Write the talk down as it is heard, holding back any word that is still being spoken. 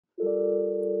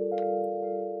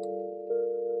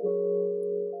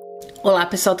Olá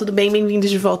pessoal, tudo bem? Bem-vindos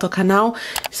de volta ao canal.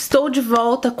 Estou de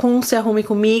volta com o Se Arrume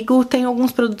Comigo. Tenho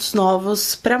alguns produtos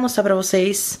novos pra mostrar pra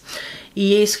vocês.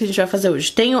 E é isso que a gente vai fazer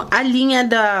hoje. Tenho a linha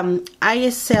da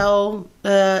YSL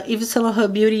YSL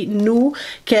Beauty Nu,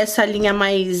 que é essa linha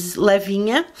mais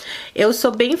levinha. Eu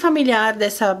sou bem familiar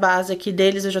dessa base aqui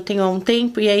deles, eu já tenho há um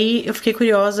tempo. E aí eu fiquei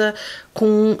curiosa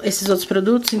com esses outros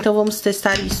produtos, então vamos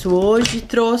testar isso hoje.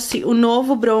 Trouxe o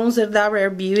novo bronzer da Rare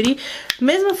Beauty.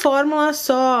 Mesma fórmula,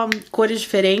 só cores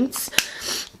diferentes.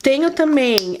 Tenho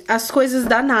também as coisas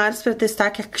da NARS pra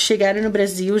testar, que chegaram no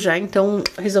Brasil já, então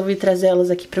resolvi trazê-las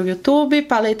aqui pro YouTube.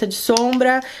 Paleta de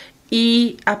sombra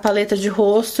e a paleta de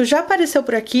rosto. Já apareceu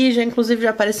por aqui, já inclusive já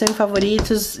apareceu em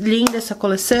favoritos. Linda essa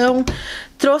coleção.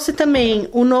 Trouxe também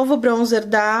o novo bronzer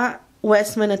da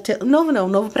Westman,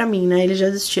 novo pra mim, né? Ele já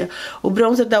existia. O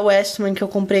bronzer da Westman que eu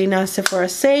comprei na Sephora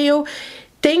Sale.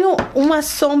 Tenho umas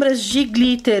sombras de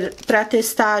glitter pra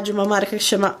testar de uma marca que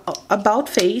chama About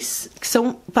Face, que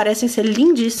parecem ser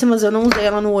lindíssimas. Eu não usei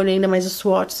ela no olho ainda, mas os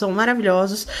swatches são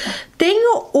maravilhosos.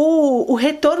 Tenho o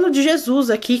Retorno de Jesus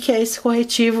aqui, que é esse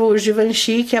corretivo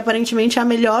Givenchy, que aparentemente é a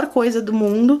melhor coisa do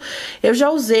mundo. Eu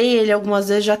já usei ele algumas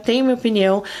vezes, já tenho minha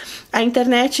opinião. A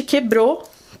internet quebrou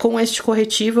com este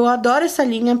corretivo. Eu adoro essa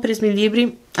linha Prisma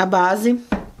Libre, a base.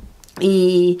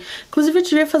 E inclusive eu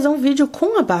devia fazer um vídeo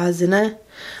com a base, né?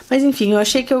 Mas enfim, eu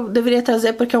achei que eu deveria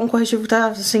trazer porque é um corretivo que tá,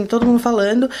 assim, todo mundo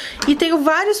falando. E tenho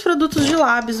vários produtos de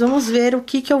lábios, vamos ver o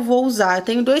que eu vou usar. Eu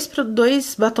tenho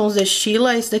dois batons da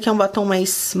Stila, esse daqui é um batom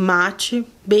mais mate,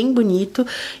 bem bonito.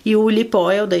 E o Lip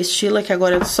Oil da Stila, que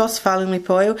agora só se fala em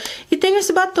Lip Oil. E tenho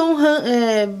esse batom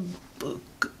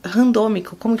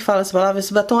randômico, como que fala essa palavra?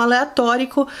 Esse batom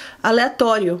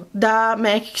aleatório da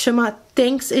MAC, que chama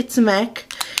Thanks It's MAC.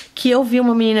 Que eu vi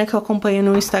uma menina que eu acompanho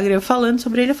no Instagram falando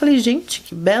sobre ele, eu falei, gente,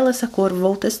 que bela essa cor,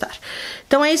 vou testar.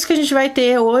 Então é isso que a gente vai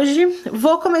ter hoje.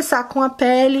 Vou começar com a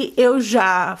pele, eu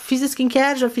já fiz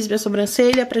skincare, já fiz minha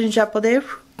sobrancelha, pra gente já poder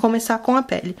começar com a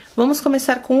pele. Vamos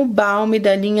começar com o balme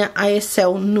da linha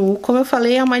YSL Nu. Como eu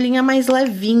falei, é uma linha mais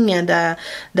levinha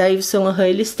da Yves Saint Laurent.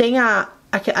 Eles têm a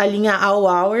linha All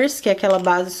Hours, que é aquela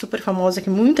base super famosa que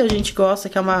muita gente gosta,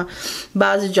 que é uma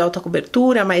base de alta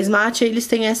cobertura, mais mate. E eles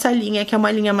têm essa linha, que é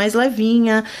uma linha mais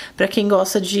levinha, pra quem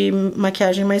gosta de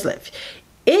maquiagem mais leve.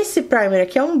 Esse primer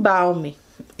aqui é um balme.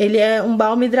 Ele é um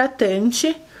balme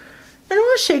hidratante. Eu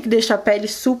não achei que deixa a pele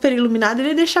super iluminada,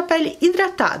 ele deixa a pele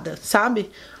hidratada, sabe?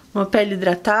 Uma pele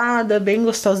hidratada, bem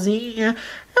gostosinha.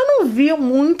 Eu não vi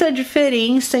muita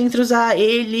diferença entre usar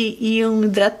ele e um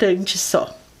hidratante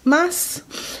só. Mas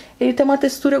ele tem uma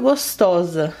textura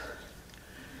gostosa.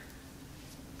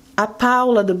 A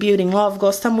Paula do Beauty in Love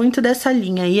gosta muito dessa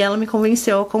linha e ela me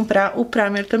convenceu a comprar o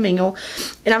primer também.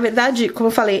 Na verdade, como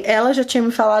eu falei, ela já tinha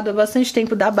me falado há bastante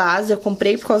tempo da base, eu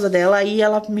comprei por causa dela. Aí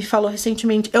ela me falou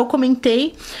recentemente, eu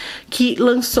comentei que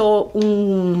lançou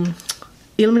um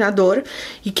iluminador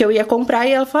e que eu ia comprar,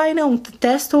 e ela falou, ai não,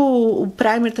 testa o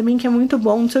primer também, que é muito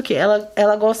bom, não sei o que.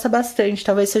 Ela gosta bastante,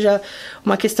 talvez seja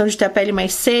uma questão de ter a pele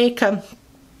mais seca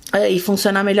e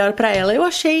funcionar melhor pra ela. Eu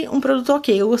achei um produto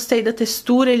ok, eu gostei da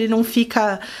textura, ele não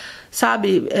fica,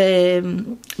 sabe,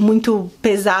 muito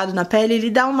pesado na pele, ele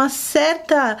dá uma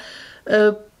certa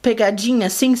pegadinha,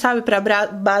 assim, sabe, pra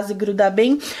base grudar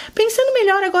bem. Pensando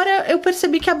melhor agora, eu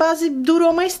percebi que a base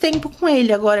durou mais tempo com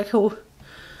ele, agora que eu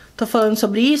tô falando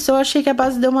sobre isso, eu achei que a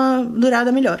base deu uma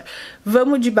durada melhor.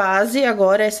 Vamos de base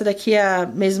agora, essa daqui é a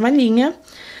mesma linha.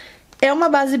 É uma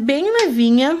base bem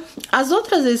levinha. As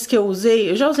outras vezes que eu usei,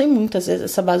 eu já usei muitas vezes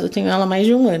essa base, eu tenho ela há mais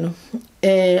de um ano.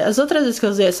 As outras vezes que eu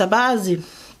usei essa base,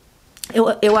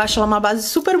 eu acho ela uma base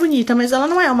super bonita, mas ela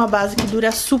não é uma base que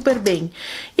dura super bem.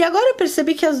 E agora eu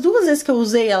percebi que as duas vezes que eu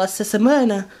usei ela essa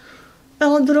semana,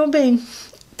 ela durou bem.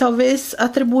 Talvez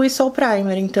atribui só ao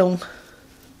primer, então.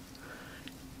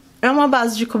 É uma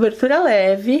base de cobertura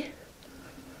leve,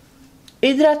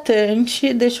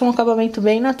 hidratante, deixa um acabamento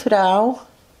bem natural.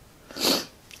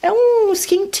 É um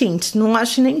skin tint, não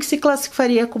acho nem que se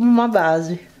classificaria como uma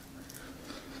base.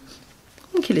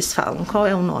 Como que eles falam? Qual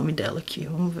é o nome dela aqui?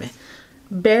 Vamos ver.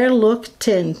 Bare Look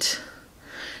Tint.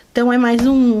 Então é mais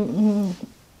um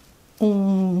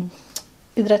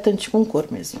hidratante com cor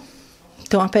mesmo.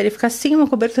 Então a pele fica assim, uma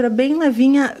cobertura bem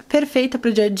levinha, perfeita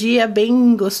pro dia a dia,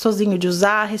 bem gostosinho de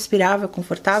usar, respirável,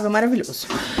 confortável, maravilhoso.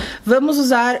 Vamos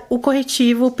usar o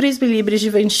corretivo Prisma Libre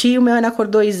Givenchy, o meu é na cor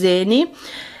 2N.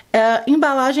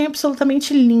 Embalagem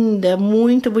absolutamente linda,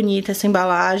 muito bonita essa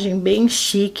embalagem, bem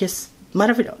chique,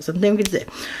 maravilhosa, não tenho o que dizer.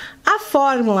 A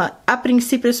fórmula, a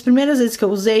princípio, as primeiras vezes que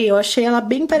eu usei, eu achei ela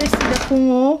bem parecida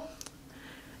com o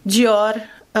Dior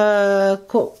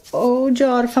o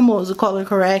Dior famoso, Color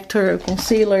Corrector,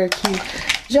 Concealer,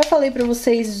 que Já falei pra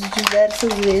vocês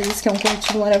diversas vezes que é um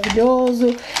corretivo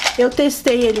maravilhoso. Eu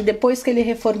testei ele depois que ele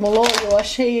reformulou, eu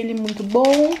achei ele muito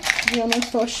bom e eu não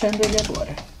estou achando ele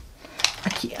agora.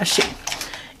 Aqui, achei.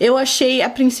 Eu achei, a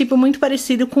princípio, muito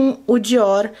parecido com o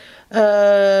Dior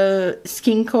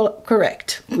Skin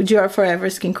Correct. O Dior Forever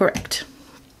Skin Correct.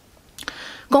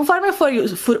 Conforme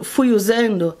eu fui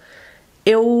usando,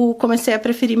 eu comecei a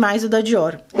preferir mais o da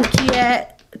Dior. O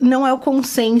que não é o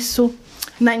consenso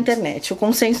na internet. O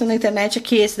consenso na internet é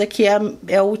que esse daqui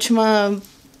é a última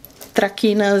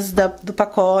traquinas do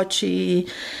pacote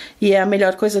e é a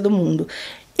melhor coisa do mundo.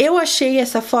 Eu achei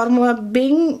essa fórmula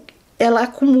bem... Ela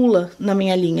acumula na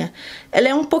minha linha. Ela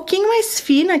é um pouquinho mais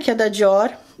fina que a da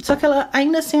Dior, só que ela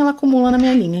ainda assim ela acumula na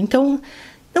minha linha. Então,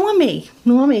 não amei,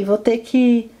 não amei. Vou ter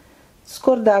que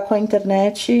discordar com a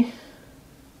internet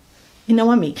e não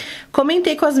amei.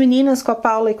 Comentei com as meninas, com a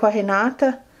Paula e com a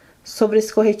Renata, sobre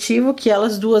esse corretivo, que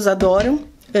elas duas adoram,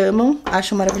 amam,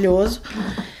 acham maravilhoso.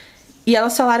 E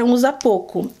elas falaram usa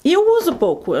pouco. E eu uso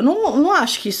pouco, eu não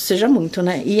acho que isso seja muito,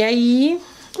 né? E aí,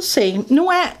 não sei,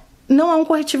 não é um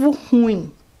corretivo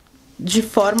ruim, de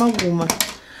forma alguma.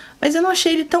 Mas eu não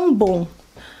achei ele tão bom.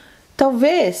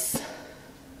 Talvez...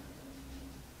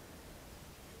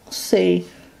 Não sei.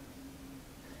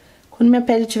 Quando minha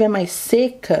pele estiver mais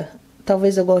seca,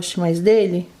 talvez eu goste mais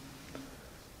dele.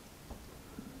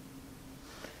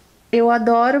 Eu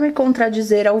adoro me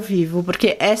contradizer ao vivo,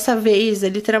 porque essa vez é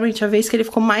literalmente a vez que ele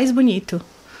ficou mais bonito.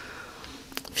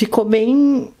 Ficou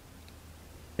bem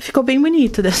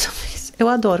bonito dessa vez. Eu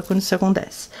adoro quando isso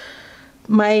acontece.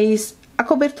 Mas a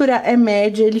cobertura é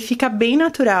média, ele fica bem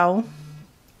natural.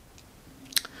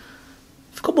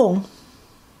 Ficou bom.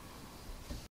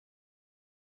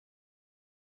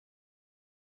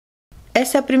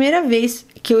 Essa é a primeira vez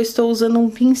que eu estou usando um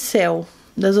pincel.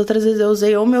 Das outras vezes eu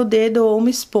usei ou meu dedo ou uma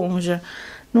esponja.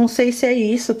 Não sei se é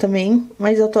isso também,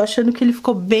 mas eu tô achando que ele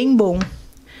ficou bem bom.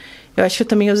 Eu acho que eu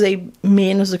também usei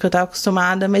menos do que eu tava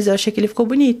acostumada, mas eu achei que ele ficou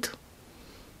bonito.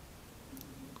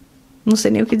 Não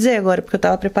sei nem o que dizer agora, porque eu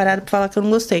tava preparada pra falar que eu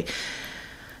não gostei.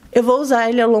 Eu vou usar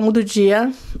ele ao longo do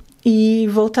dia e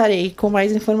voltarei com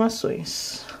mais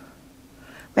informações.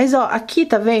 Mas, ó, aqui,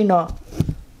 tá vendo, ó?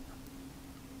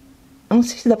 Não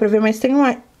sei se dá pra ver, mas tem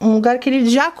um lugar que ele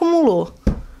já acumulou.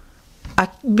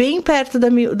 Bem perto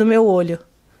do meu olho.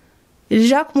 Ele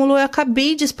já acumulou, eu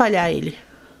acabei de espalhar ele.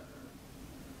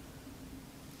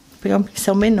 Vou pegar um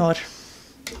pincel menor.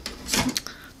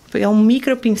 Vou pegar um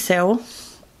micro pincel.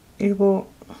 Eu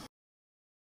vou...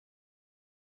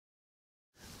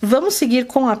 Vamos seguir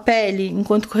com a pele,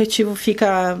 enquanto o corretivo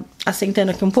fica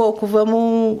assentando aqui um pouco,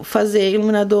 vamos fazer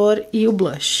iluminador e o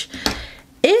blush.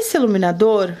 Esse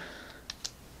iluminador,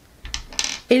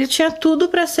 ele tinha tudo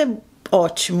pra ser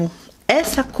ótimo.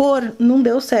 Essa cor não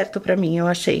deu certo pra mim, eu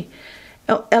achei.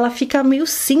 Ela fica meio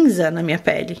cinza na minha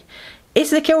pele.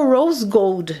 Esse daqui é o Rose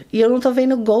Gold, e eu não tô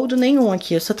vendo gold nenhum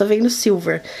aqui, eu só tô vendo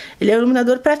silver. Ele é um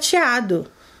iluminador prateado.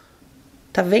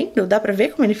 Tá vendo? Dá pra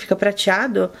ver como ele fica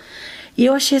prateado? E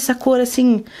eu achei essa cor,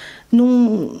 assim,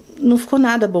 não ficou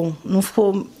nada bom. Não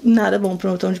ficou nada bom pro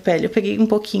meu tom de pele. Eu peguei um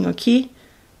pouquinho aqui.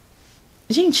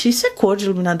 Gente, isso é cor de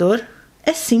iluminador?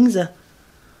 É cinza.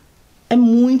 É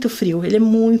muito frio, ele é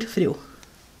muito frio.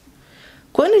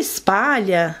 Quando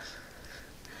espalha,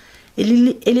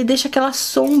 ele deixa aquela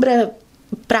sombra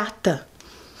prata.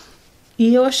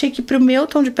 E eu achei que pro meu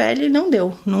tom de pele não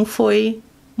deu. Não foi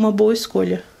uma boa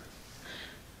escolha.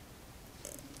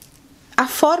 A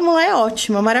fórmula é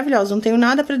ótima, maravilhosa, não tenho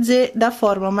nada pra dizer da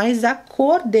fórmula, mas a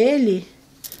cor dele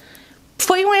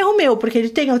foi um erro meu, porque ele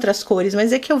tem outras cores,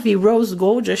 mas é que eu vi Rose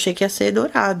Gold, eu achei que ia ser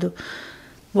dourado.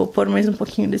 Vou pôr mais um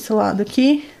pouquinho desse lado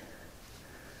aqui.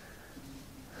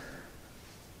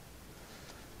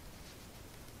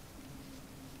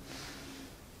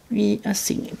 E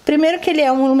assim, primeiro que ele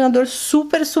é um iluminador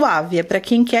super suave, é pra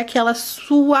quem quer aquela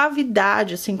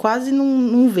suavidade, assim, quase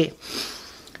não vê.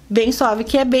 Bem suave,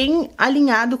 que é bem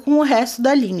alinhado com o resto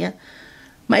da linha.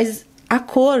 Mas a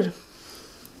cor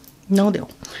não deu.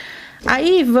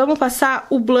 Aí, vamos passar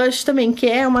o blush também, que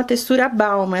é uma textura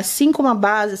balma. Assim como a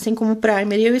base, assim como o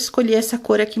primer, eu escolhi essa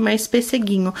cor aqui mais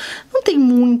pesseguinho. Não tem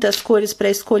muitas cores pra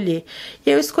escolher.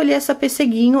 Eu escolhi essa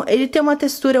pesseguinho. Ele tem uma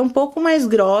textura um pouco mais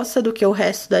grossa do que o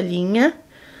resto da linha.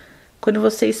 Quando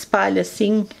você espalha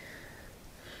assim,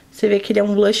 você vê que ele é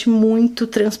um blush muito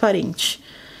transparente.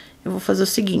 Eu vou fazer o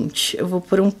seguinte, eu vou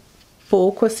pôr um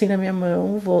pouco assim na minha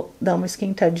mão, vou dar uma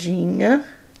esquentadinha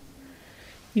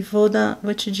e vou dar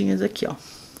batidinhas aqui, ó.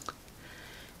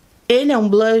 Ele é um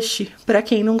blush pra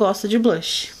quem não gosta de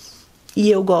blush,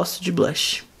 e eu gosto de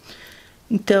blush.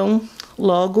 Então,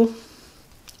 logo,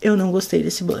 eu não gostei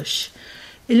desse blush.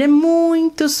 Ele é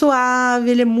muito suave,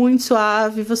 ele é muito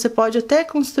suave. Você pode até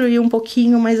construir um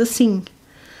pouquinho, mas assim...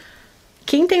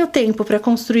 Quem tem o tempo pra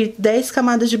construir 10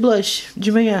 camadas de blush de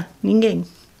manhã? Ninguém.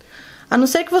 A não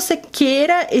ser que você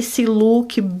queira esse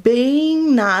look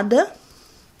bem nada.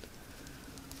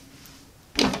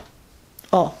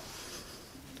 Ó.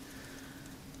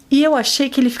 E eu achei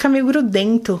que ele fica meio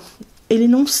grudento. Ele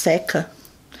não seca.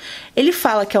 Ele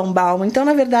fala que é um balm, então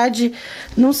na verdade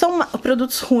não são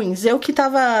produtos ruins. Eu que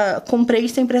comprei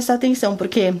sem prestar atenção,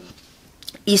 porque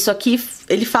isso aqui,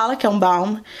 ele fala que é um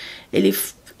balm.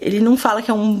 Ele não fala que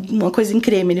é uma coisa em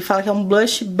creme, ele fala que é um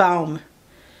blush balm.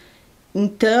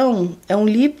 Então, é um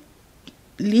lip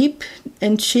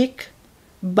and cheek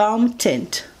balm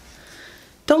tint.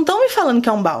 Então, estão me falando que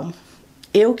é um balm.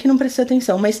 Eu que não prestei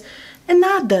atenção, mas é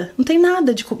nada. Não tem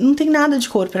nada de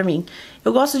cor pra mim.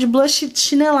 Eu gosto de blush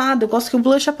chinelado, eu gosto que o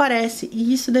blush aparece.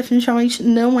 E isso definitivamente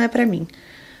não é pra mim.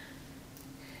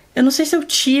 Eu não sei se eu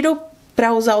tiro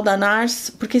pra usar o da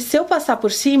NARS, porque se eu passar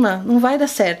por cima, não vai dar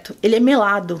certo. Ele é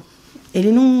melado.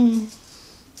 Ele não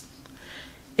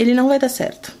vai dar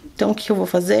certo. Então, o que eu vou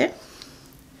fazer?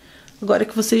 Agora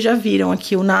que vocês já viram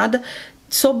aqui o nada,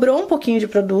 sobrou um pouquinho de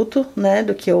produto, né,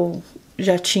 do que eu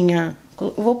já tinha...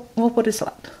 Vou por esse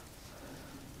lado.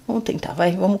 Vamos tentar,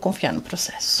 vai. Vamos confiar no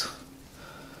processo.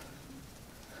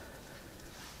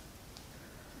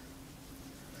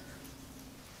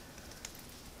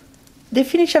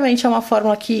 Definitivamente é uma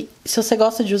fórmula que, se você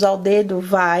gosta de usar o dedo,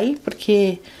 vai,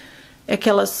 porque é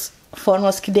aquelas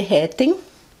fórmulas que derretem.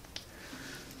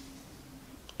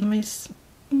 Mas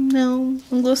não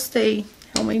gostei.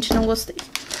 Realmente não gostei.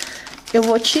 Eu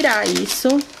vou tirar isso,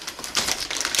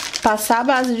 passar a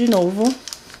base de novo. Vou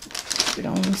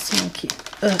tirar um em cima aqui.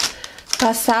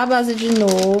 Passar a base de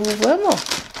novo. Vamos!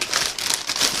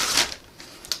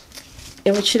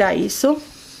 Eu vou tirar isso.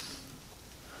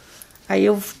 Aí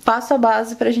eu passo a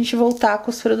base pra gente voltar com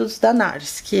os produtos da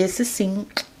NARS, que esse sim,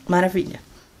 maravilha.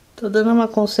 Tô dando uma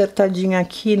consertadinha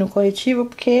aqui no corretivo,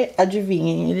 porque,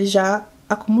 adivinhem, ele já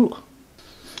acumulou.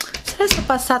 Será que se eu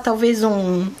passar talvez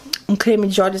um creme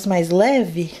de olhos mais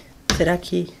leve? Será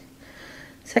que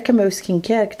é meu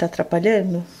skincare que tá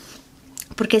atrapalhando?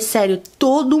 Porque, sério,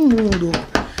 todo mundo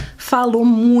falou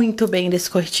muito bem desse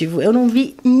corretivo. Eu não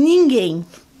vi ninguém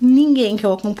que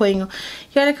eu acompanho,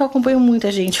 e olha que eu acompanho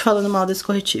muita gente falando mal desse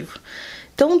corretivo.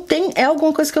 Então é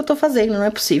alguma coisa que eu tô fazendo, não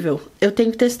é possível. Eu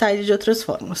tenho que testar ele de outras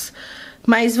formas.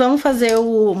 Mas vamos fazer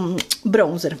o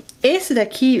bronzer.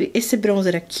 Esse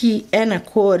bronzer aqui é na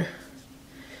cor...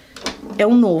 É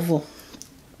um novo.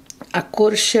 A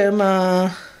cor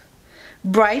chama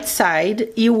Bright Side,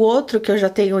 e o outro que eu já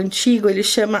tenho antigo, ele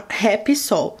chama Happy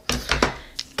Sol.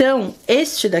 Então,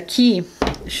 este daqui...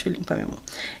 Deixa eu limpar minha mão.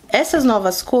 Essas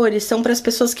novas cores são para as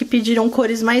pessoas que pediram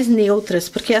cores mais neutras,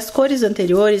 porque as cores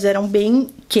anteriores eram bem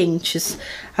quentes.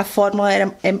 A fórmula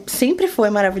sempre foi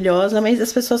maravilhosa, mas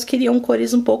as pessoas queriam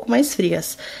cores um pouco mais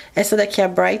frias. Essa daqui é a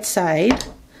Bright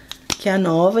Side, que é a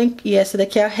nova, e essa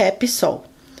daqui é a Happy Sol.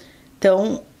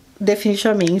 Então,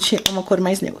 definitivamente é uma cor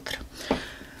mais neutra.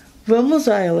 Vamos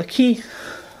usar ela aqui,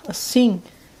 assim.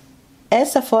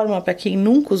 Essa fórmula, para quem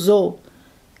nunca usou,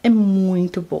 é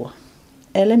muito boa.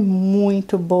 Ela é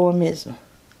muito boa mesmo.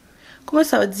 Como eu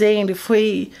estava dizendo,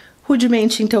 foi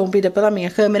rudemente interrompida pela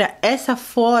minha câmera. Essa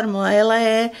fórmula,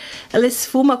 ela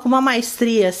esfuma com uma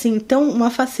maestria, assim, então uma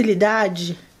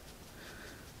facilidade.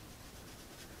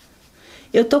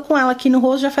 Eu tô com ela aqui no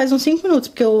rosto já faz uns 5 minutos,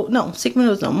 porque não, 5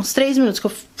 minutos não, uns 3 minutos que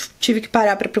eu tive que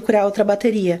parar pra procurar outra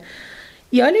bateria.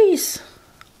 E olha isso.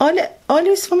 Olha o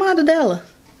esfumado dela.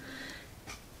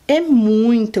 É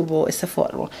muito boa essa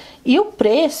fórmula. E o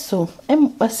preço é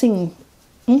assim,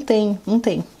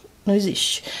 não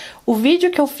existe. O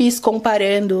vídeo que eu fiz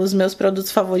comparando os meus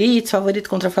produtos favoritos, favorito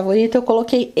contra favorito, eu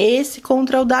coloquei esse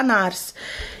contra o da NARS.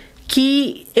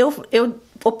 Que eu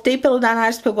optei pelo da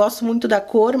NARS porque eu gosto muito da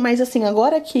cor, mas assim,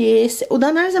 agora que o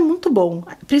da NARS é muito bom.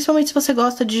 Principalmente se você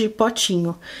gosta de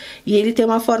potinho. E ele tem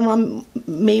uma fórmula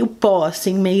meio pó,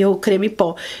 assim, meio creme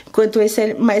pó. Enquanto esse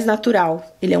é mais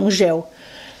natural, ele é um gel.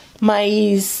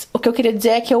 Mas o que eu queria dizer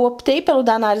é que eu optei pelo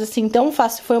da NARS assim tão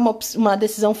fácil, foi uma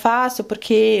decisão fácil,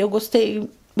 porque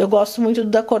eu gosto muito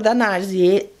da cor da NARS,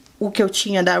 e o que eu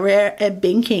tinha da Rare é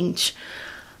bem quente.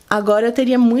 Agora eu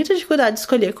teria muita dificuldade de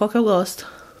escolher qual que eu gosto.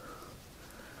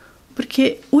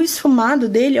 Porque o esfumado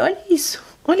dele, olha isso.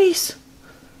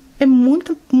 É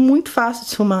muito, muito fácil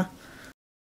de esfumar.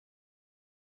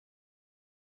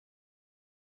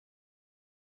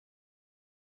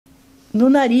 No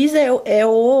nariz é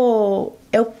o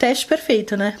teste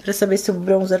perfeito, né? Pra saber se o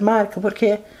bronzer marca,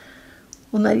 porque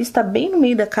o nariz tá bem no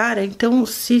meio da cara, então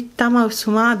se tá mal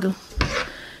esfumado...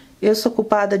 eu sou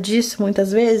culpada disso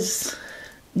muitas vezes,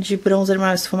 de bronzer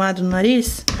mal esfumado no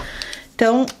nariz.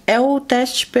 Então, é o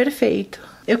teste perfeito.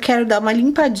 Eu quero dar uma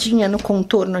limpadinha no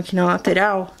contorno aqui na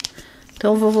lateral.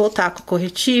 Então, eu vou voltar com o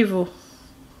corretivo.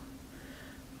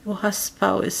 Vou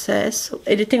raspar o excesso.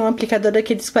 Ele tem um aplicador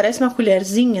daqueles que parece uma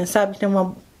colherzinha, sabe? Tem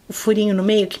um furinho no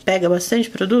meio que pega bastante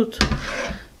produto.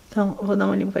 Então, eu vou dar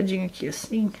uma limpadinha aqui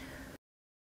assim.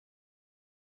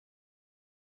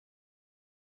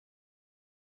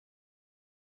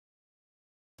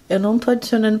 Eu não tô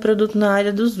adicionando produto na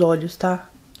área dos olhos, tá?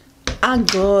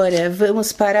 Agora,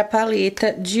 vamos para a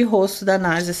paleta de rosto da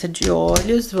NARS, essa de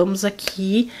olhos. Vamos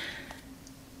aqui.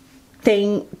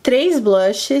 Tem 3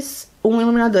 blushes, um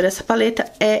iluminador. Essa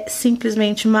paleta é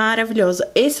simplesmente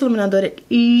maravilhosa. Esse iluminador é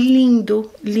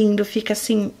lindo, lindo. Fica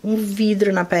assim, um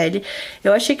vidro na pele.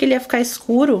 Eu achei que ele ia ficar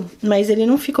escuro, mas ele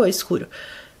não ficou escuro.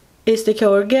 Esse daqui é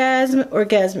o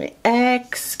Orgasm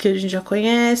X, que a gente já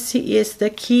conhece. E esse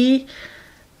daqui...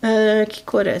 que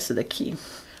cor é essa daqui?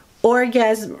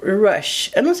 Orgasm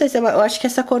Rush. Eu não sei se... eu acho que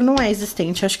essa cor não é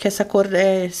existente. Eu acho que essa cor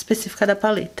é específica da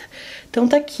paleta. Então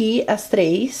tá aqui as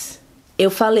 3. Eu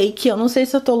falei que eu não sei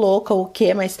se eu tô louca ou o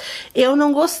que, mas eu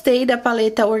não gostei da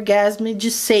paleta Orgasm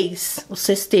de 6, o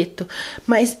sexteto.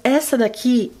 Mas essa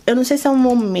daqui, eu não sei se é um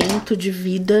momento de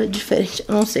vida diferente.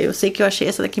 Eu não sei, eu sei que eu achei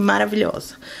essa daqui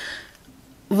maravilhosa.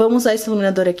 Vamos usar esse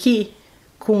iluminador aqui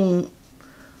com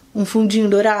um fundinho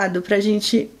dourado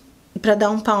pra dar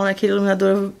um pau naquele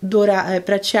iluminador dourado,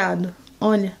 prateado.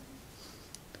 Olha.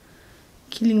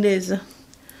 Que lindeza.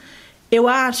 Eu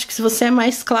acho que se você é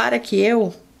mais clara que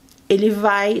eu, ele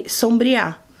vai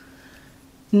sombrear.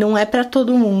 Não é pra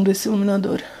todo mundo esse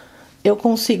iluminador. Eu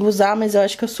consigo usar, mas eu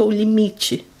acho que eu sou o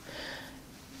limite.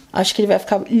 Acho que ele vai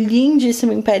ficar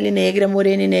lindíssimo em pele negra,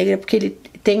 morena e negra, porque ele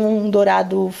tem um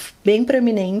dourado bem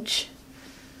proeminente.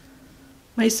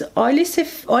 Mas olha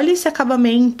esse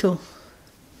acabamento.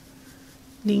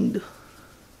 Lindo.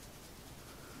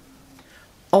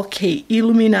 Ok,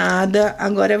 iluminada.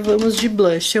 Agora vamos de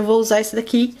blush. Eu vou usar esse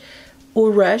daqui, o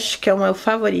Rush, que é o meu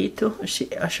favorito.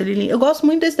 Acho ele lindo. Eu gosto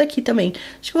muito desse daqui também.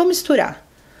 Acho que eu vou misturar.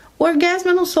 O Orgasm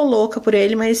eu não sou louca por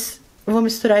ele, mas eu vou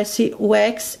misturar o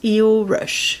X e o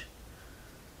Rush.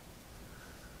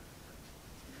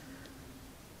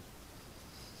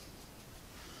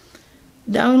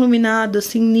 Dá um iluminado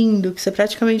assim lindo, que você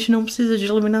praticamente não precisa de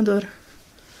iluminador.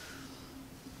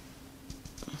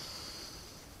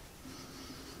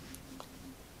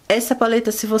 Essa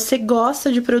paleta, se você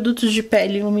gosta de produtos de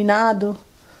pele iluminado,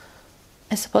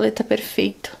 essa paleta é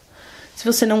perfeita. Se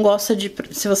você não gosta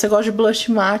se você gosta de blush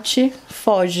matte,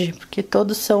 foge, porque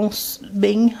todos são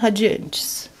bem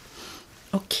radiantes.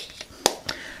 Ok.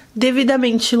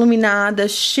 Devidamente iluminada,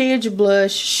 cheia de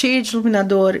blush, cheia de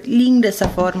iluminador, linda essa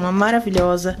fórmula,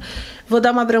 maravilhosa. Vou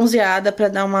dar uma bronzeada pra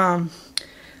dar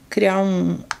criar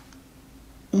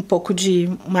um pouco de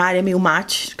uma área meio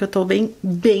mate, que eu tô bem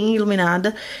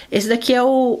iluminada. Esse daqui é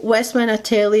o Westman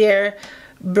Atelier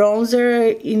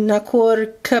Bronzer na cor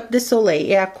Cup de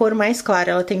Soleil. É a cor mais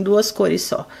clara, ela tem 2 cores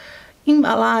só.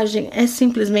 Embalagem é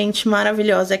simplesmente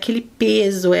maravilhosa, é aquele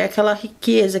peso, é aquela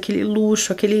riqueza, aquele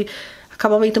luxo, aquele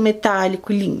acabamento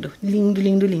metálico, lindo, lindo,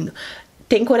 lindo, lindo.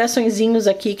 Tem coraçõezinhos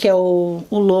aqui, que é o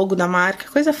logo da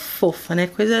marca, coisa fofa, né?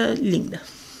 Coisa linda.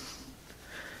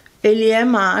 Ele é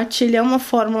mate, ele é uma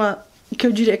fórmula que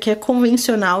eu diria que é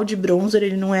convencional de bronzer,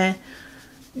 ele não é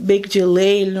bake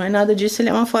delay, ele não é nada disso, ele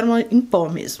é uma fórmula em pó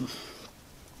mesmo.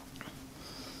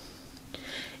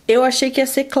 Eu achei que ia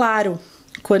ser claro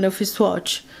quando eu fiz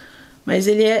swatch, mas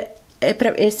ele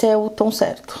esse é o tom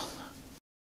certo.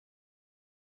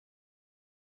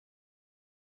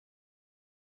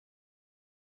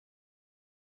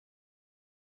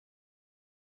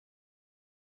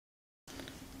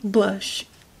 Blush.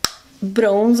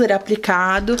 Bronzer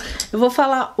aplicado. Eu vou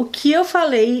falar o que eu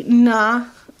falei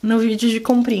no vídeo de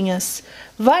comprinhas.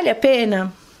 Vale a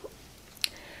pena?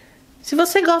 Se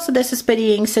você gosta dessa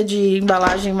experiência de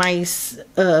embalagem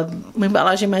uma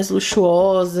embalagem mais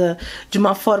luxuosa, de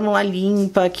uma fórmula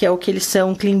limpa, que é o que eles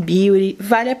são, clean beauty,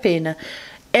 vale a pena.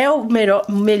 É o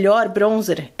melhor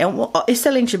bronzer? É um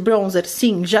excelente bronzer?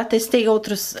 Sim. Já testei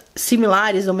outros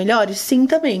similares ou melhores? Sim,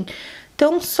 também.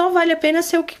 Então, só vale a pena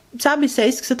ser o que, sabe, se é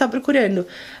isso que você tá procurando.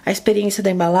 A experiência da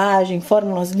embalagem,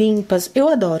 fórmulas limpas, eu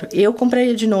adoro. Eu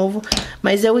compraria de novo,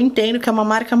 mas eu entendo que é uma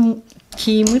marca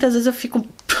que muitas vezes eu fico,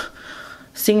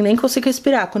 assim, nem consigo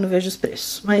respirar quando vejo os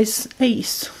preços. Mas é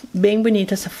isso. Bem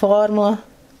bonita essa fórmula,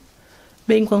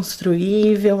 bem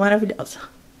construível, maravilhosa.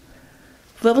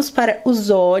 Vamos para os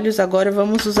olhos, agora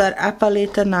vamos usar a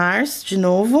paleta NARS de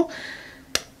novo.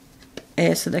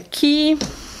 Essa daqui...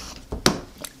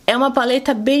 É uma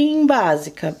paleta bem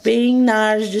básica, bem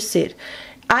NARS de ser.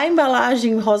 A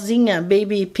embalagem rosinha,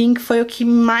 Baby Pink, foi o que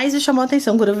mais me chamou a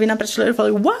atenção. Quando eu vi na prateleira, eu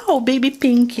falei, uau, Baby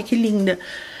Pink, que linda.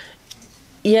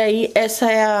 E aí,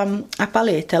 essa é a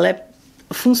paleta. Ela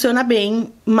funciona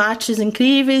bem, mates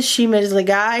incríveis, shimmers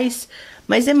legais,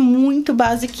 mas é muito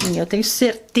basiquinha. Eu tenho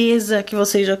certeza que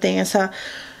vocês já têm essa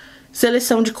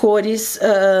seleção de cores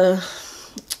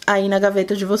aí na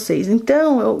gaveta de vocês.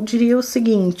 Então, eu diria o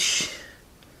seguinte...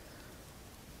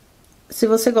 Se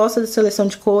você gosta de seleção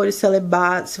de cores,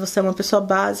 se você é uma pessoa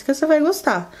básica, você vai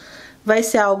gostar. Vai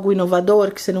ser algo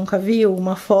inovador que você nunca viu?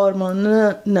 Uma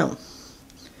fórmula? Não.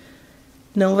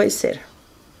 Não vai ser.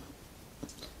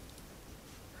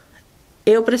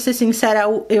 Eu, pra ser sincera,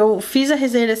 eu fiz a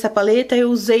resenha dessa paleta,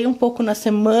 eu usei um pouco na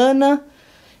semana.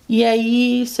 E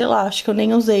aí, sei lá, acho que eu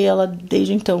nem usei ela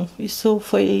desde então. Isso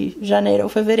foi janeiro ou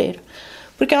fevereiro.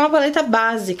 Porque é uma paleta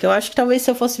básica. Eu acho que talvez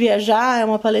se eu fosse viajar, é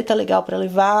uma paleta legal pra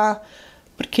levar.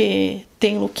 Porque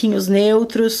tem lookinhos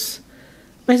neutros.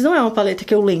 Mas não é uma paleta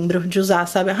que eu lembro de usar,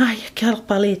 sabe? Ai, aquela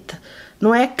paleta.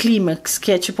 Não é a Clímax,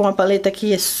 que é tipo uma paleta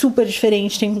que é super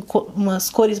diferente. Tem umas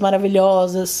cores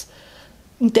maravilhosas.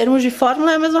 Em termos de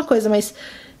fórmula é a mesma coisa, mas...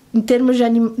 Em termos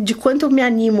de quanto eu me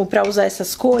animo pra usar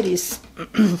essas cores,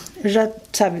 eu já,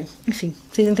 sabe, enfim,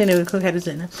 vocês entenderam o que eu quero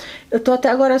dizer, né? Eu tô até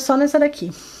agora só nessa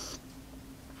daqui.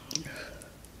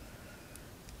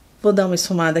 Vou dar uma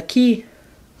esfumada aqui,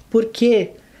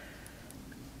 porque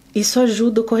isso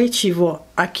ajuda o corretivo, ó.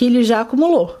 Aqui ele já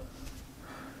acumulou.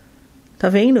 Tá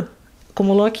vendo?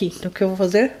 Acumulou aqui. Então o que eu vou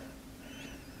fazer?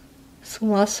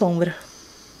 Esfumar a sombra.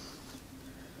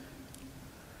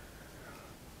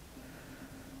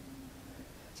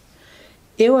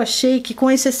 Eu achei que, com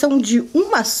exceção de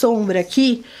uma sombra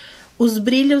aqui, os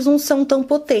brilhos não são tão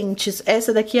potentes.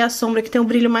 Essa daqui é a sombra que tem o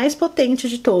brilho mais potente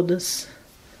de todas.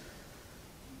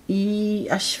 E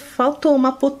acho que faltou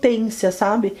uma potência,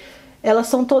 sabe? Elas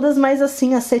são todas mais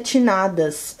assim,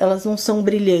 acetinadas. Elas não são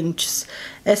brilhantes.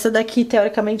 Essa daqui,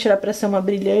 teoricamente, era pra ser uma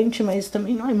brilhante, mas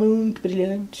também não é muito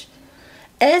brilhante.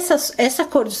 Essa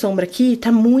cor de sombra aqui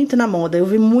tá muito na moda. Eu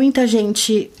vi muita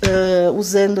gente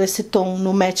usando esse tom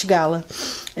no Met Gala.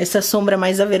 Essa sombra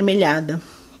mais avermelhada.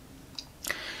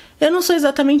 Eu não sou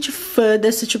exatamente fã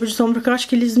desse tipo de sombra, porque eu acho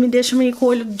que eles me deixam meio com o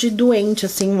olho de doente,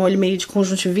 assim, um olho meio de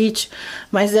conjuntivite.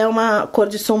 Mas é uma cor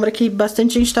de sombra que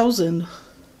bastante gente tá usando.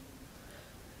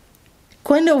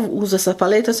 Quando eu uso essa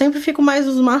paleta, eu sempre fico mais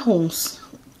nos marrons.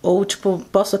 Ou, tipo,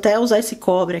 posso até usar esse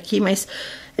cobre aqui, mas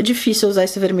é difícil usar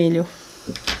esse vermelho.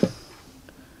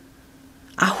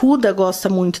 A Ruda gosta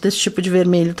muito desse tipo de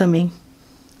vermelho também.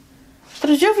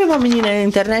 Outro dia eu vi uma menina na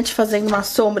internet fazendo uma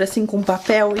sombra assim com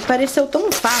papel e pareceu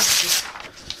tão fácil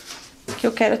que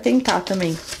eu quero tentar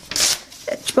também.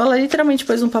 Tipo, ela literalmente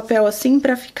pôs um papel assim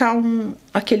pra ficar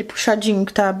aquele puxadinho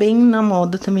que tá bem na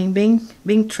moda também,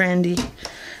 bem trendy.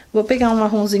 Vou pegar um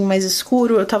marronzinho mais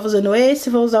escuro, eu tava usando esse,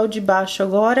 vou usar o de baixo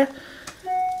agora.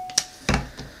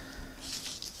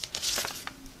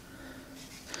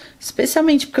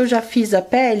 Especialmente porque eu já fiz a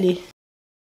pele.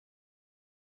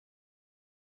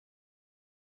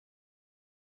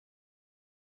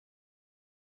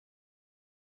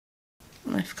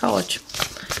 Vai ficar ótimo. Vou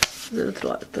fazer do outro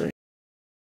lado também.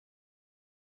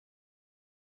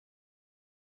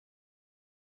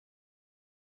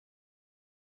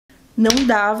 Não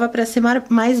dava pra ser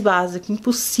mais básico.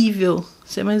 Impossível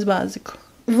ser mais básico.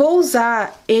 Vou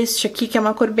usar este aqui, que é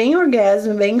uma cor bem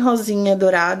orgasmo, bem rosinha,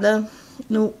 dourada,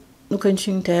 no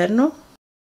cantinho interno.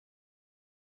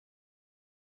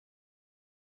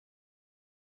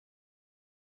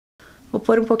 Vou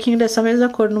pôr um pouquinho dessa mesma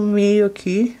cor no meio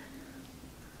aqui.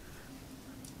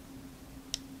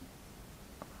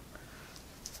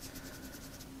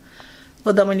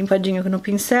 Vou dar uma limpadinha no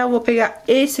pincel. Vou pegar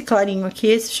esse clarinho aqui,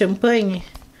 esse champanhe,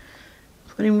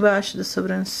 por embaixo da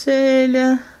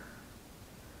sobrancelha.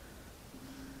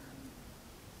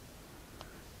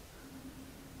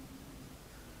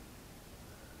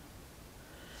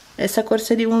 Essa cor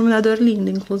seria um iluminador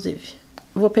lindo, inclusive.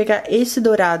 Vou pegar esse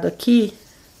dourado aqui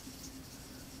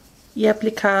e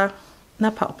aplicar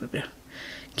na pálpebra.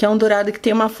 Que é um dourado que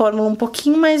tem uma fórmula um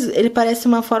pouquinho mais... Ele parece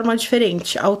uma forma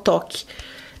diferente ao toque.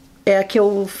 É a que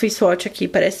eu fiz swatch aqui,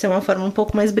 parece ser uma forma um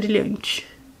pouco mais brilhante.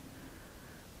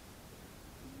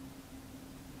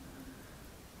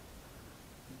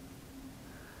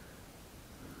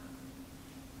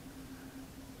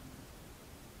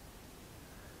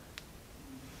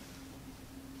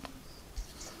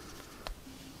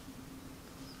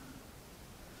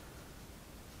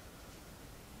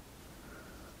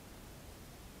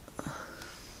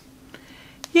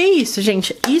 E é isso,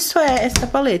 gente. Isso é essa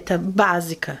paleta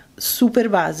básica, super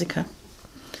básica.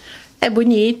 É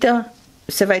bonita,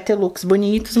 você vai ter looks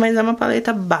bonitos, mas é uma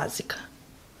paleta básica.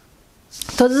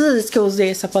 Todas as vezes que eu usei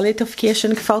essa paleta, eu fiquei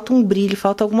achando que falta um brilho,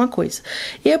 falta alguma coisa.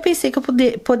 E eu pensei que eu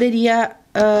poderia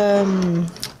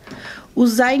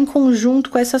usar em conjunto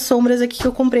com essas sombras aqui que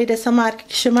eu comprei dessa marca,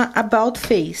 que chama About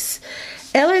Face.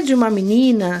 Ela é de uma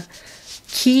menina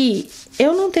que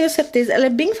eu não tenho certeza, ela é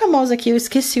bem famosa aqui, eu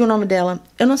esqueci o nome dela.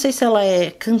 Eu não sei se ela é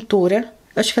cantora,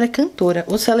 eu acho que ela é cantora,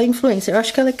 ou se ela é influencer, eu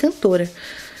acho que ela é cantora.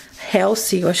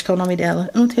 Healthy, eu acho que é o nome dela,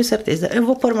 eu não tenho certeza, eu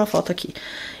vou pôr uma foto aqui.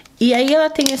 E aí ela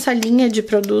tem essa linha de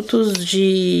produtos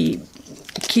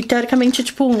que teoricamente é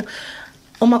tipo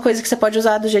uma coisa que você pode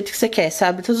usar do jeito que você quer,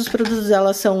 sabe? Todos os produtos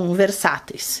dela são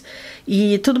versáteis.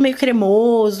 E tudo meio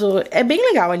cremoso, é bem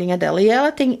legal a linha dela. E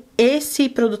ela tem esse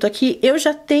produto aqui, eu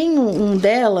já tenho um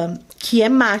dela que é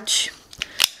mate,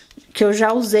 que eu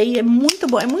já usei, é muito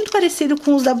bom, é muito parecido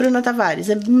com os da Bruna Tavares,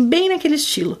 é bem naquele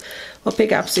estilo. Vou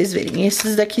pegar pra vocês verem,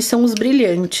 esses daqui são os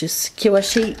brilhantes, que eu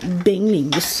achei bem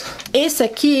lindos. Esse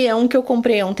aqui é um que eu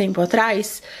comprei há um tempo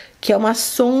atrás, que é uma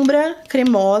sombra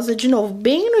cremosa, de novo,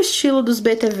 bem no estilo dos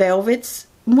BT Velvets,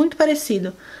 muito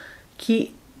parecido,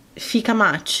 que fica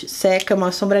mate, seca,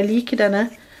 uma sombra líquida,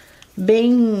 né,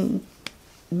 bem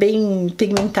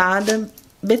pigmentada,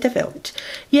 BT Velvet.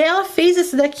 E aí ela fez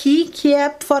esse daqui, que é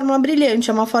a fórmula brilhante,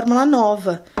 é uma fórmula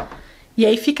nova. E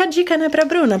aí fica a dica, né, pra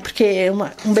Bruna, porque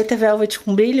um BT Velvet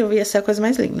com brilho ia ser a coisa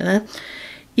mais linda, né?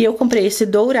 E eu comprei esse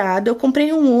dourado, eu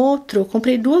comprei um outro,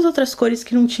 comprei duas outras cores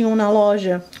que não tinham na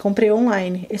loja, comprei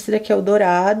online. Esse daqui é o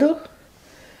dourado,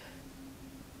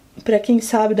 pra quem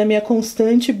sabe da minha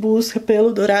constante busca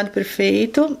pelo dourado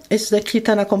perfeito. Esse daqui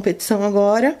tá na competição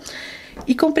agora.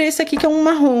 E comprei esse aqui que é um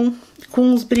marrom, com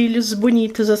uns brilhos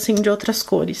bonitos, assim, de outras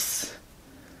cores.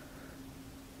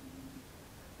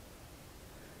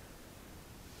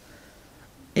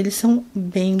 Eles são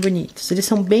bem bonitos, eles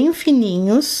são bem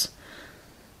fininhos,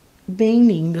 bem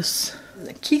lindos.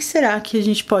 O que será que a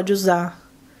gente pode usar?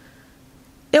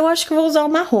 Eu acho que eu vou usar o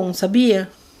marrom, sabia?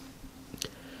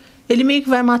 Ele meio que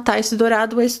vai matar esse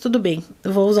dourado, mas tudo bem.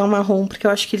 Eu vou usar o marrom, porque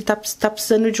eu acho que ele tá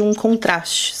precisando de um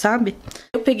contraste, sabe?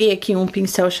 Eu peguei aqui um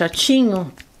pincel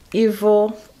chatinho e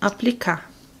vou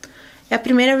aplicar. É a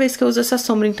primeira vez que eu uso essa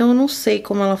sombra, então eu não sei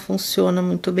como ela funciona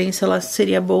muito bem, se ela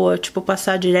seria boa, tipo,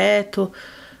 passar direto.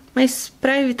 Mas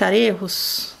pra evitar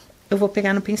erros, eu vou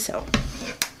pegar no pincel.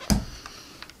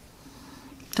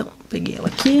 Então, peguei ela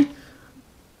aqui.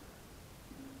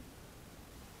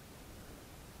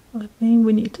 Olha, bem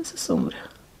bonita essa sombra.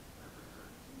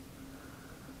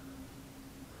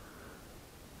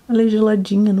 Ela é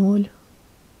geladinha no olho.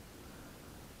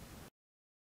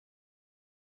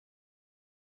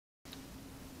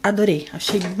 Adorei,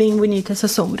 achei bem bonita essa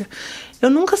sombra. Eu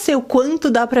nunca sei o quanto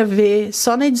dá pra ver,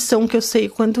 só na edição que eu sei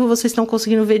o quanto vocês estão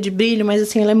conseguindo ver de brilho, mas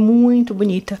assim, ela é muito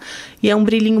bonita. E é um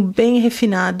brilhinho bem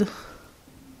refinado.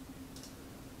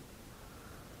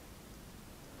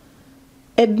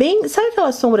 É bem... Sabe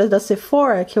aquelas sombras da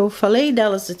Sephora, que eu falei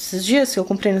delas esses dias, que eu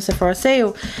comprei no Sephora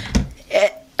Sale?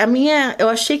 Eu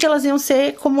achei que elas iam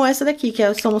ser como essa daqui, que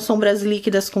são sombras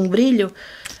líquidas com brilho.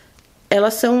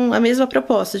 Elas são a mesma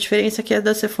proposta, a diferença é que a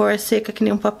da Sephora é seca que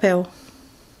nem um papel.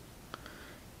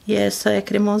 E essa é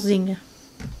cremosinha.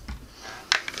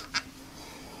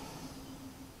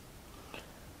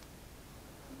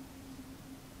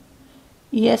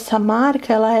 E essa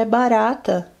marca, ela é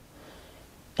barata.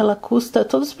 Ela custa...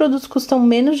 Todos os produtos custam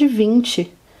menos de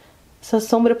 20. Essa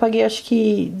sombra eu paguei acho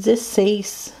que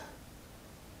 16.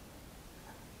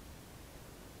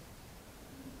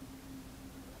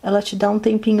 Ela te dá um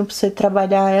tempinho pra você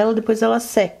trabalhar ela, depois ela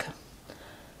seca.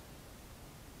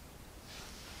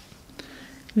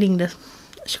 Linda.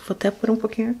 Acho que vou até pôr um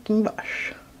pouquinho aqui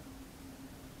embaixo.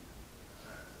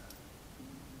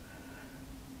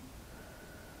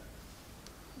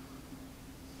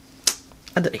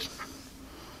 Adorei.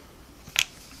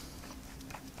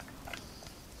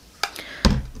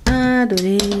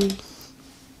 Adorei.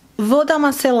 Vou dar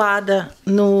uma selada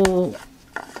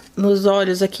nos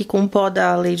olhos aqui com o pó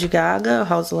da Lady Gaga,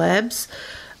 House Labs.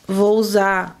 Vou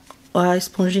usar a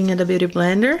esponjinha da Beauty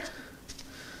Blender.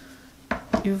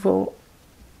 E vou...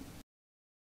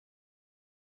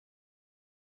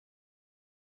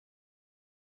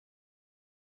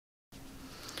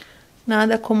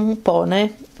 Nada como um pó,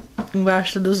 né?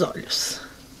 Embaixo dos olhos.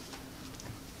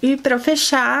 E pra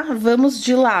fechar, vamos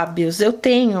de lábios. Eu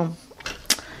tenho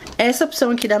essa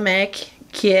opção aqui da MAC,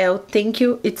 que é o Thank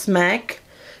You, It's MAC,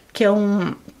 que é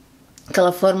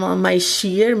aquela forma mais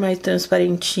sheer, mais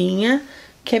transparentinha,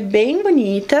 que é bem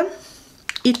bonita.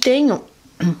 E tenho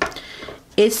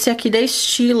esse aqui da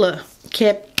Stila, que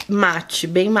é mate,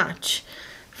 bem mate,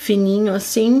 fininho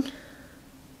assim.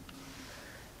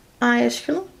 Ai, acho que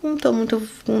eu não tô muito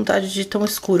com vontade de tão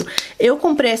escuro. Eu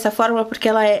comprei essa fórmula porque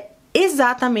ela é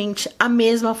exatamente a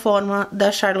mesma fórmula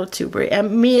da Charlotte Tilbury. É a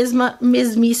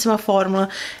mesmíssima fórmula.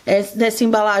 É dessa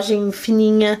embalagem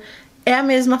fininha. É a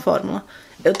mesma fórmula.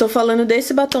 Eu tô falando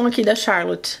desse batom aqui da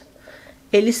Charlotte.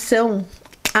 Eles são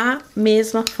a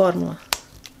mesma fórmula.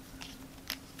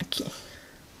 Aqui.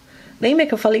 Lembra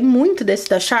que eu falei muito desse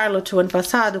da Charlotte o ano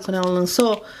passado, quando ela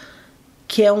lançou?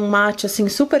 Que é um mate, assim,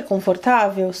 super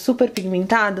confortável, super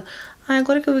pigmentado. Ah,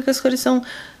 agora que eu vi que as cores são...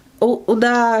 O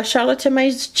da Charlotte é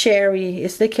mais cherry,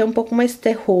 esse daqui é um pouco mais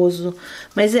terroso.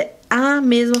 Mas é a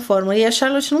mesma fórmula. E a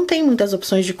Charlotte não tem muitas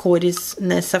opções de cores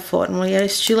nessa fórmula, e a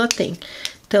Stila tem.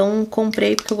 Então,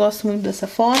 comprei porque eu gosto muito dessa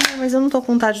fórmula, mas eu não tô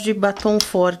com vontade de batom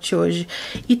forte hoje.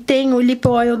 E tem o Lip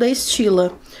Oil da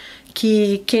Stila.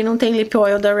 Que quem não tem lip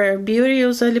oil da Rare Beauty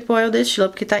usa lip oil da Stila,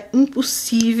 porque tá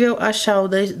impossível achar o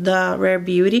da Rare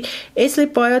Beauty. Esse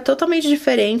lip oil é totalmente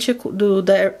diferente do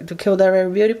que o da Rare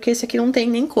Beauty, porque esse aqui não tem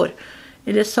nem cor.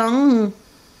 Ele é só um...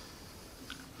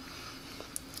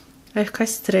 Vai ficar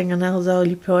estranho, né, usar o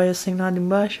lip oil sem nada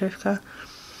embaixo, vai ficar...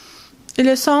 Ele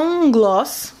é só um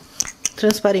gloss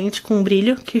transparente com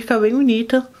brilho, que fica bem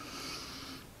bonito.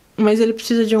 Mas ele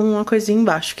precisa de uma coisinha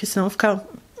embaixo, que senão fica...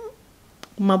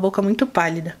 uma boca muito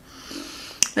pálida.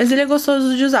 Mas ele é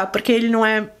gostoso de usar, porque ele não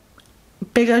é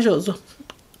pegajoso.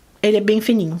 Ele é bem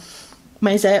fininho.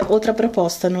 Mas é outra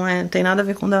proposta, não tem nada a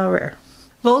ver com o da Rare.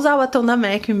 Vou usar o batom da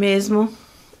MAC mesmo,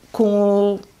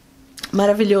 com o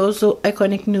maravilhoso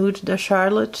Iconic Nude da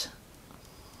Charlotte.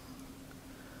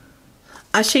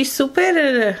 Achei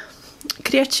super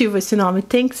criativo esse nome,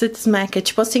 Thanks It's MAC. É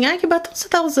tipo assim, ai, que batom você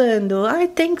tá usando? Ai,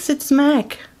 Thanks It's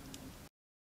MAC.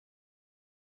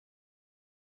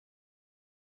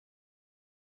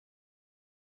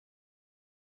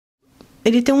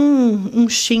 Ele tem um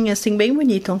sheen, assim, bem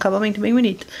bonito, um acabamento bem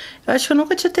bonito. Eu acho que eu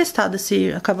nunca tinha testado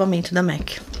esse acabamento da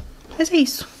MAC. Mas é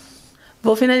isso.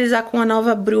 Vou finalizar com a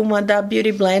nova bruma da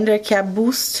Beauty Blender, que é a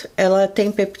Boost. Ela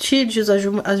tem peptídeos,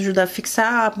 ajuda a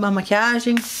fixar a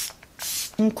maquiagem,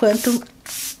 enquanto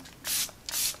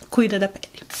cuida da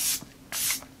pele.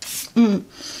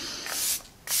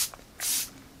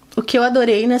 O que eu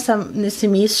adorei nesse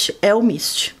mist é o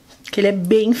mist. Que ele é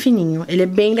bem fininho. Ele é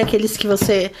bem daqueles que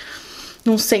você...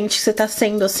 não sente que você tá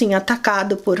sendo, assim,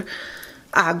 atacado por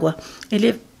água. Ele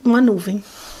é uma nuvem.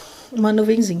 Uma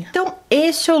nuvenzinha. Então,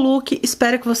 este é o look.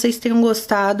 Espero que vocês tenham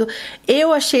gostado.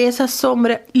 Eu achei essa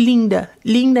sombra linda.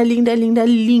 Linda, linda, linda,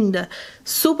 linda.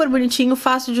 Super bonitinho,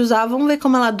 fácil de usar. Vamos ver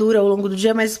como ela dura ao longo do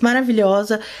dia, mas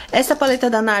maravilhosa. Essa paleta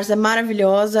da NARS é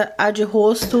maravilhosa. A de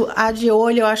rosto, a de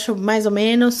olho eu acho mais ou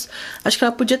menos. Acho que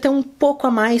ela podia ter um pouco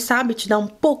a mais, sabe? Te dar um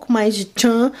pouco mais de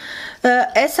tchan.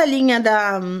 Essa linha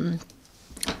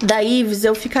da Yves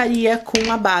eu ficaria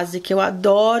com a base, que eu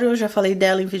adoro, já falei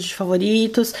dela em vídeos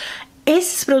favoritos.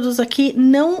 Esses produtos aqui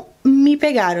não me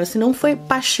pegaram, assim, não foi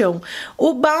paixão.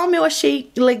 O balm eu achei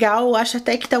legal, acho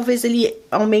até que talvez ele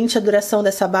aumente a duração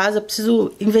dessa base, eu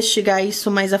preciso investigar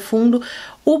isso mais a fundo.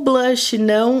 O blush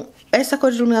não, essa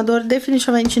cor de iluminador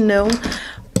definitivamente não.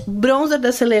 Bronzer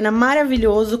da Selena,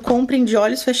 maravilhoso, comprem de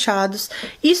olhos fechados.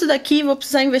 Isso daqui vou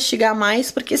precisar investigar mais,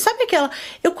 porque sabe aquela...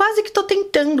 Eu quase que tô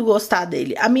tentando gostar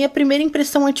dele. A minha primeira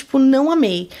impressão é tipo, não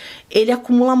amei. Ele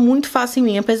acumula muito fácil em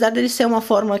mim, apesar dele ser uma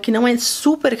fórmula que não é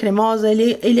super cremosa,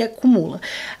 ele acumula.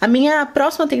 A minha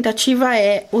próxima tentativa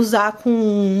é usar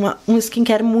com um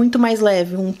skincare muito mais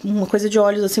leve, uma coisa de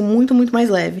olhos assim, muito, muito mais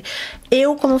leve.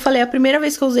 Como eu falei, a primeira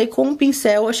vez que eu usei com um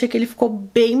pincel, eu achei que ele ficou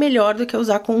bem melhor do que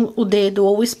usar com o dedo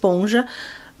ou esponja,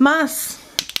 mas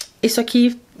isso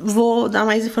aqui vou dar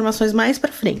mais informações mais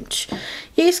pra frente.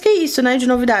 E é isso, né, de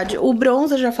novidade. O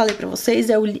bronzer, já falei pra vocês,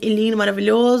 é lindo,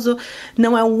 maravilhoso,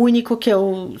 não é o único que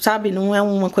eu, sabe, não é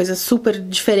uma coisa super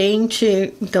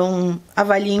diferente, então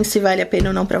avaliem se vale a pena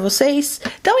ou não pra vocês.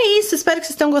 Então é isso, espero que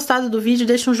vocês tenham gostado do vídeo,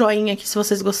 deixa um joinha aqui se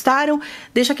vocês gostaram,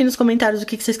 deixa aqui nos comentários o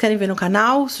que vocês querem ver no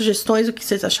canal, sugestões, o que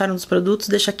vocês acharam dos produtos,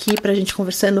 deixa aqui pra gente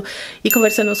conversando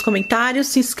nos comentários,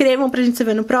 se inscrevam pra gente se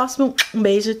ver no próximo, um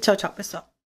beijo, tchau, tchau, pessoal.